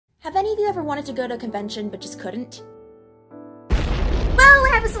Have any of you ever wanted to go to a convention but just couldn't? Well,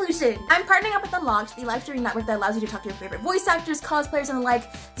 I have a solution! I'm partnering up with Unlocked, the live streaming network that allows you to talk to your favorite voice actors, cosplayers, and the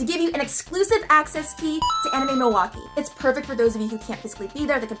like, to give you an exclusive access key to Anime Milwaukee. It's perfect for those of you who can't physically be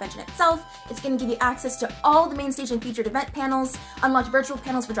there at the convention itself. It's going to give you access to all the main stage and featured event panels, unlocked virtual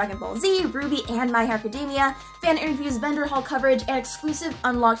panels for Dragon Ball Z, RWBY, and My Hero Academia, fan interviews, vendor hall coverage, and exclusive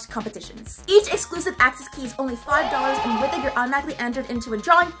unlocked competitions. Each exclusive access key is only $5, and with it, you're automatically entered into a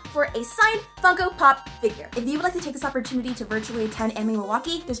drawing for a signed Funko Pop figure. If you would like to take this opportunity to virtually attend Anime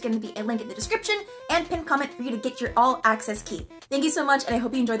Milwaukee, there's going to be a link in the description and pinned comment for you to get your all-access key. Thank you so much, and I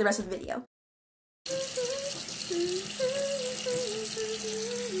hope you enjoy the rest of the video.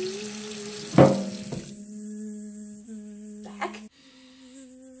 Back?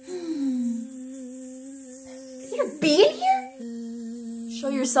 Is there a bee in here? Show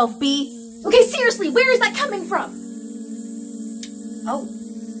yourself, bee. Okay, seriously, where is that coming from? Oh.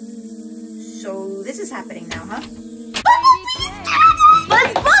 So this is happening now, huh?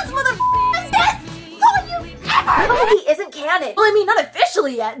 Buzz, motherfuckers! Yes! Calling you ever! Bumblebee isn't canon. Well, I mean, not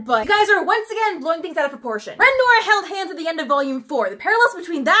officially yet, but you guys are once again blowing things out of proportion. Rendor held hands at the end of Volume 4. The parallels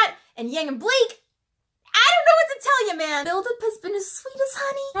between that and Yang and Blake, I don't know what to tell you, man. Build-up has been as sweet as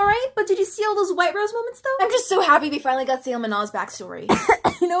honey. Alright, but did you see all those White Rose moments, though? I'm just so happy we finally got Sailor Manaw's backstory.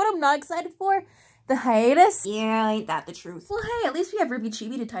 You know what I'm not excited for? The hiatus? Yeah, ain't that the truth. Well, hey, at least we have Ruby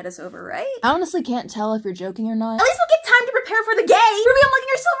Chibi to tide us over, right? I honestly can't tell if you're joking or not. At least we'll get time to prepare for the gay! Ruby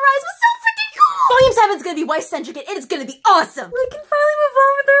unlocking her silver eyes was so freaking cool! Volume 7's gonna be wife-centric and it is gonna be awesome! We can finally move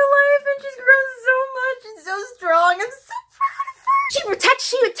on with her life and she's grown so much and so strong. I'm so proud of her! She protects,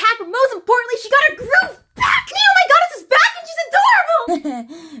 she attacked, but most importantly, she got her groove back! Neo, my goddess, is back and she's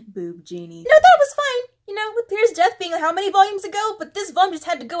adorable! Boob genie. You know, I thought it was fine. You know, with Pierre's death being how many volumes ago, but this volume just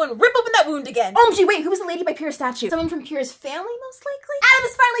had to go and rip open that wound again. OMG, wait, who was the lady by Pierre's statue? Someone from Pierre's family, most likely? Adam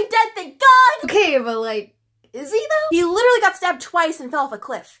is finally dead, thank God! Okay, but like, is he though? He literally got stabbed twice and fell off a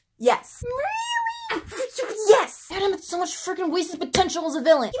cliff. Yes. Really? Yes! Adam had so much freaking wasted potential as a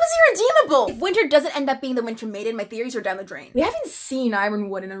villain. He was irredeemable! If Winter doesn't end up being the Winter Maiden, my theories are down the drain. We haven't seen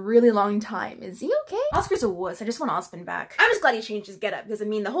Ironwood in a really long time. Is he okay? Oscar's a wuss. I just want Ospen back. I'm just glad he changed his getup, because I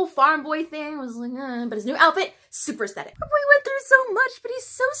mean, the whole farm boy thing was like, but his new outfit, super aesthetic. Poor boy went through so much, but he's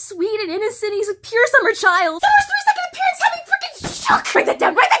so sweet and innocent. He's a pure summer child. Summer's 3-second appearance had me freaking shook! Write that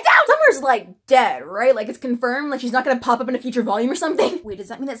down, write that down! Summer's like dead, right? Like it's confirmed, like she's not gonna pop up in a future volume or something. Wait, does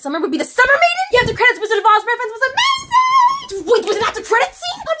that mean that Summer would be the Summer Maiden? Yeah, the credits Wizard of Oz reference was amazing! Wait, was it after credits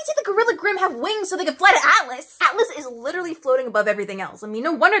scene? Obviously the Gorilla Grimm have wings so they could fly to Atlas. Atlas is literally floating above everything else. I mean,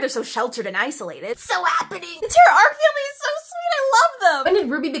 no wonder they're so sheltered and isolated. It's so happening! The Terra Arc family is so sweet, I love them! When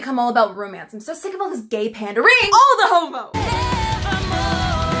did Ruby become all about romance? I'm so sick of all this gay pandering. All the homo!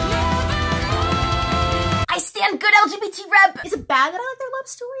 I stand good LGBT rep! Is it bad that I like their love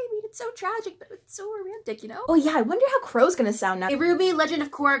story? I mean, it's so tragic, but it's so romantic, you know? Oh yeah, I wonder how Crow's gonna sound now. Hey Ruby, Legend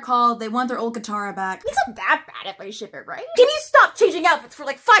of Korra called, they want their old Katara back. It's not that bad if I ship it, right? Can you stop changing outfits for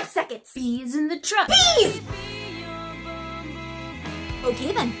like 5 seconds? Bees in the truck. Bees!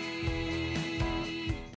 Okay then.